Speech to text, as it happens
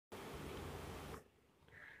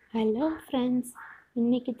Hello friends,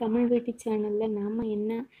 இன்றைக்கி தமிழ் வீட்டு சேனலில் நாம்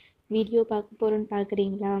என்ன வீடியோ பார்க்க போகிறோன்னு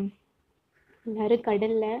பார்க்குறீங்களா? எல்லோரும்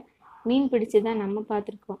கடலில் மீன் பிடிச்சி தான் நம்ம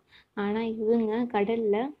பார்த்துருக்கோம். ஆனால் இவங்க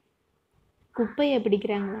கடலில் குப்பையை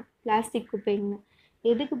பிடிக்கிறாங்களா, பிளாஸ்டிக் குப்பைங்க.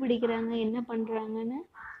 எதுக்கு பிடிக்கிறாங்க, என்ன பண்ணுறாங்கன்னு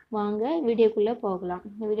வாங்க வீடியோக்குள்ளே போகலாம்.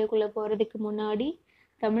 இந்த வீடியோக்குள்ளே போகிறதுக்கு முன்னாடி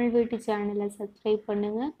தமிழ் வீட்டு சேனலை சப்ஸ்கிரைப்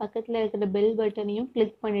பண்ணுங்கள், பக்கத்தில் இருக்கிற பெல் பட்டனையும்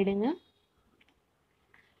கிளிக் பண்ணிவிடுங்க.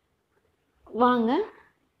 வாங்க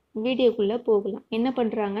வீடியோக்குள்ளே போகலாம், என்ன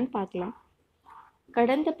பண்ணுறாங்கன்னு பார்க்கலாம்.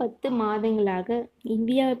 கடந்த 10 மாதங்களாக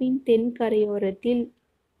இந்தியாவின் தென்கரையோரத்தில்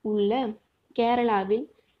உள்ள கேரளாவில்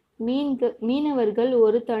மீனவர்கள்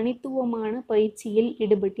ஒரு தனித்துவமான பயிற்சியில்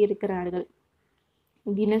ஈடுபட்டிருக்கிறார்கள்.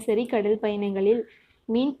 தினசரி கடல் பயணங்களில்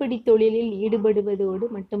மீன்பிடி தொழிலில் ஈடுபடுவதோடு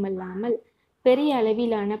மட்டுமல்லாமல் பெரிய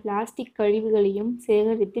அளவிலான பிளாஸ்டிக் கழிவுகளையும்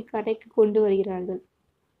சேகரித்து கரைக்கு கொண்டு வருகிறார்கள்.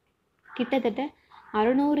 கிட்டத்தட்ட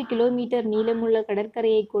 600 கிலோமீட்டர் நீளமுள்ள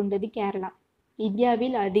கடற்கரையை கொண்டது கேரளா.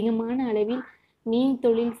 இந்தியாவில் அதிகமான அளவில் மீன்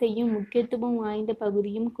தொழில் செய்யும் முக்கியத்துவம் வாய்ந்த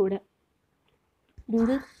பகுதியும் கூட.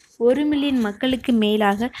 இங்கு 1 மில்லியன் மக்களுக்கு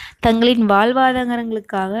மேலாக தங்களின்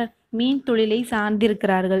வாழ்வாதாரங்களுக்காக மீன் தொழிலை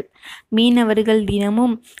சார்ந்திருக்கிறார்கள். மீனவர்கள்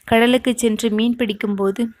தினமும் கடலுக்கு சென்று மீன் பிடிக்கும்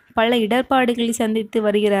போது பல இடர்பாடுகளை சந்தித்து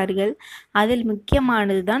வருகிறார்கள். அதில்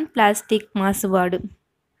முக்கியமானதுதான் பிளாஸ்டிக் மாசுபாடு.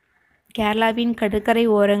 கேரளாவின் கடற்கரை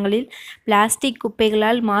ஓரங்களில் பிளாஸ்டிக்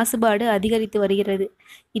குப்பைகளால் மாசுபாடு அதிகரித்து வருகிறது.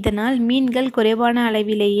 இதனால் மீன்கள் குறைவான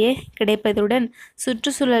அளவிலேயே கிடைப்பதுடன்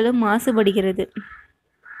சுற்றுச்சூழலும் மாசுபடுகிறது.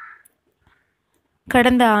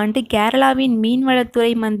 கடந்த ஆண்டு கேரளாவின்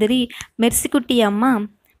மீன்வளத்துறை மந்திரி மெர்சிக்குட்டி அம்மா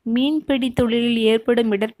மீன்பிடி தொழிலில்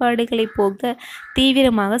ஏற்படும் இடர்பாடுகளை போக்க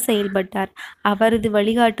தீவிரமாக செயல்பட்டார். அவரது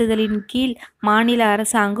வழிகாட்டுதலின் கீழ் மாநில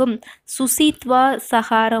அரசாங்கம் சுசித்வா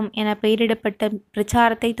சகாரம் என பெயரிடப்பட்ட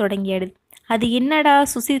பிரச்சாரத்தை தொடங்கியது. அது என்னடா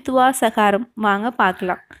சுசித்வா சகாரம்? வாங்க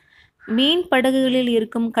பார்க்கலாம். மீன் படகுகளில்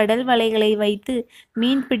இருக்கும் கடல் வலைகளை வைத்து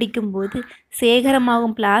மீன் பிடிக்கும் போது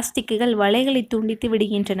சேகரமாகும் பிளாஸ்டிக்குகள் வலைகளை துண்டித்து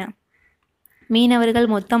விடுகின்றன. மீனவர்கள்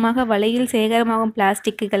மொத்தமாக வலையில் சேகரமாகும்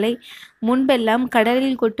பிளாஸ்டிக்குகளை முன்பெல்லாம்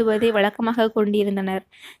கடலில் கொட்டுவதை வழக்கமாக கொண்டிருந்தனர்.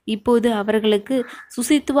 இப்போது அவர்களுக்கு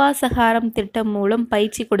சுசித்வா சகாரம் திட்டம் மூலம்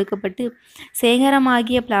பயிற்சி கொடுக்கப்பட்டு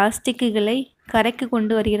சேகரமாகிய பிளாஸ்டிக்குகளை கரைக்கு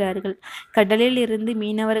கொண்டு வருகிறார்கள். கடலில் இருந்து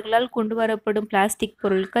மீனவர்களால் கொண்டு வரப்படும் பிளாஸ்டிக்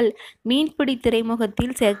பொருட்கள் மீன்பிடி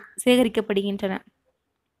துறைமுகத்தில் சேகரிக்கப்படுகின்றன.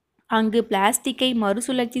 அங்கு பிளாஸ்டிக்கை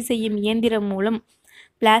மறுசுழற்சி செய்யும் இயந்திரம் மூலம்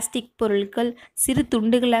பிளாஸ்டிக் பொருட்கள் சிறு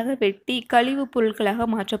துண்டுகளாக வெட்டி கழிவுப் பொருட்களாக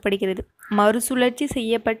மாற்றப்படுகிறது. மறுசுழற்சி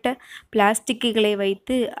செய்யப்பட்ட பிளாஸ்டிக்குகளை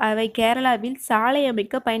வைத்து அவை கேரளாவில் சாலை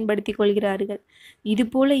அமைக்க பயன்படுத்திக் கொள்கிறார்கள்.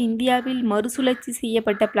 இதுபோல இந்தியாவில் மறுசுழற்சி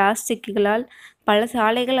செய்யப்பட்ட பிளாஸ்டிக்குகளால் பல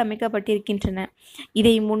சாலைகள் அமைக்கப்பட்டிருக்கின்றன.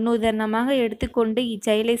 இதை முன்னுதாரணமாக எடுத்துக்கொண்டு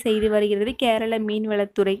இச்செயலை செய்து வருகிறது கேரள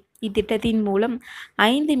மீன்வளத்துறை. இத்திட்டத்தின் மூலம்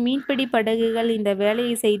 5 மீன்பிடி படகுகள் இந்த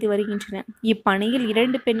வேலையை செய்து வருகின்றன. இப்பணியில்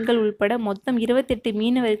 2 பெண்கள் உள்பட மொத்தம் 28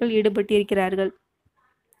 மீனவர்கள் ஈடுபட்டிருக்கிறார்கள்.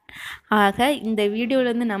 ஆக இந்த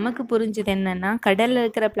வீடியோலேருந்து நமக்கு புரிஞ்சது என்னென்னா, கடலில்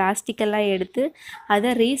இருக்கிற பிளாஸ்டிக்கெல்லாம் எடுத்து அதை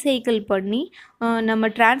ரீசைக்கிள் பண்ணி நம்ம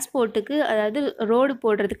டிரான்ஸ்போர்ட்டுக்கு, அதாவது ரோடு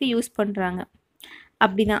போடுறதுக்கு யூஸ் பண்ணுறாங்க.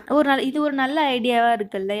 அப்படிதான் இது ஒரு நல்ல ஐடியாவாக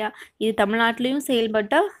இருக்குது இல்லையா? இது தமிழ்நாட்டிலையும்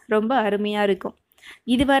செயல்பட்டால் ரொம்ப அருமையாக இருக்கும்.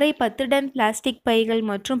 இதுவரை 10 டன் பிளாஸ்டிக் பைகள்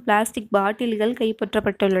மற்றும் பிளாஸ்டிக் பாட்டில்கள்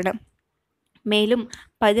கைப்பற்றப்பட்டுள்ளன. மேலும்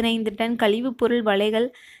 15 டன் கழிவுப் பொருள் வலைகள்,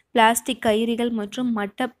 பிளாஸ்டிக் கயிறுகள் மற்றும்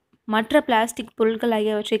மற்ற பிளாஸ்டிக் பொருட்கள்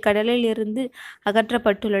ஆகியவற்றை கடலில் இருந்து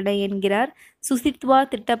அகற்றப்பட்டுள்ளன என்கிறார் சுசித்வா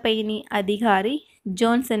திட்டப்பயணி அதிகாரி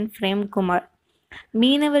ஜோன்சன் பிரேம்குமார்.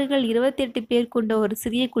 மீனவர்கள் 28 பேர் கொண்ட ஒரு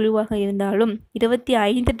சிறிய குழுவாக இருந்தாலும்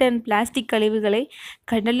 25 டன் பிளாஸ்டிக் கழிவுகளை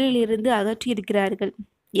கடலில் இருந்து அகற்றியிருக்கிறார்கள்.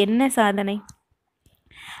 என்ன சாதனை!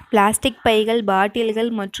 பிளாஸ்டிக் பைகள், பாட்டில்கள்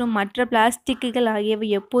மற்றும் மற்ற பிளாஸ்டிக்குகள் ஆகியவை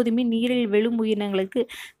எப்போதுமே நீரில் விழும் உயிரினங்களுக்கு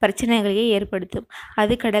பிரச்சனைகளையே ஏற்படுத்தும்.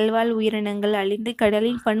 அது கடல்வாழ் உயிரினங்கள் அழிந்து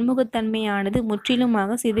கடலின் பன்முகத்தன்மையானது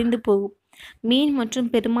முற்றிலுமாக சிதைந்து போகும். மீன்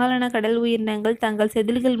மற்றும் பெரும்பாலான கடல் உயிரினங்கள் தங்கள்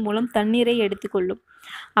செதில்கள் மூலம் தண்ணீரை எடுத்துக்கொள்ளும்.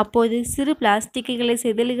 அப்போது சிறு பிளாஸ்டிக்குகளை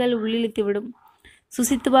செதில்கள் உள்ளிழுத்துவிடும்.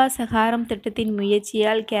 சுசித்வா சகாரம் திட்டத்தின்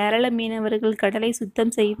முயற்சியால் கேரள மீனவர்கள் கடலை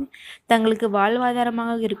சுத்தம் செய்து தங்களுக்கு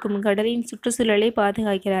வாழ்வாதாரமாக இருக்கும் கடலின் சுற்றுச்சூழலை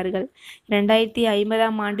பாதுகாக்கிறார்கள்.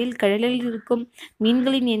 2050ஆம் ஆண்டில் கடலில் இருக்கும்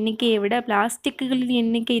மீன்களின் எண்ணிக்கையை விட பிளாஸ்டிக்குகளின்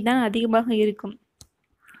எண்ணிக்கை தான் அதிகமாக இருக்கும்.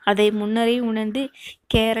 அதை முன்னரே உணர்ந்து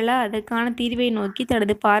கேரளா அதற்கான தீர்வை நோக்கி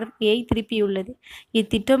தனது பார்வையை திருப்பியுள்ளது.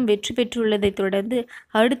 இத்திட்டம் வெற்றி பெற்றுள்ளதை தொடர்ந்து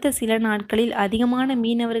அடுத்த சில நாட்களில் அதிகமான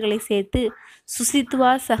மீனவர்களை சேர்த்து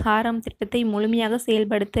சுசித்வா சகாரம் திட்டத்தை முழுமையாக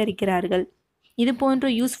செயல்படுத்த இருக்கிறார்கள். இது போன்ற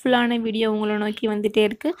யூஸ்ஃபுல்லான வீடியோ உங்களை நோக்கி வந்துட்டே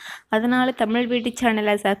இருக்குது. அதனால் தமிழ் வீட்டு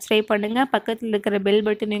சேனலை சப்ஸ்கிரைப் பண்ணுங்கள், பக்கத்தில் இருக்கிற பெல்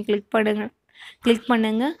பட்டனையும் கிளிக்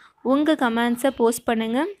பண்ணுங்கள். உங்கள் கமெண்ட்ஸை போஸ்ட்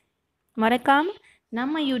பண்ணுங்கள். மறக்காமல்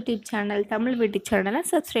நம்ம யூடியூப் சேனல் தமிழ் வீட்டு சேனலை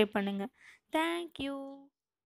சப்ஸ்கிரைப் பண்ணுங்கள். தேங்க்யூ.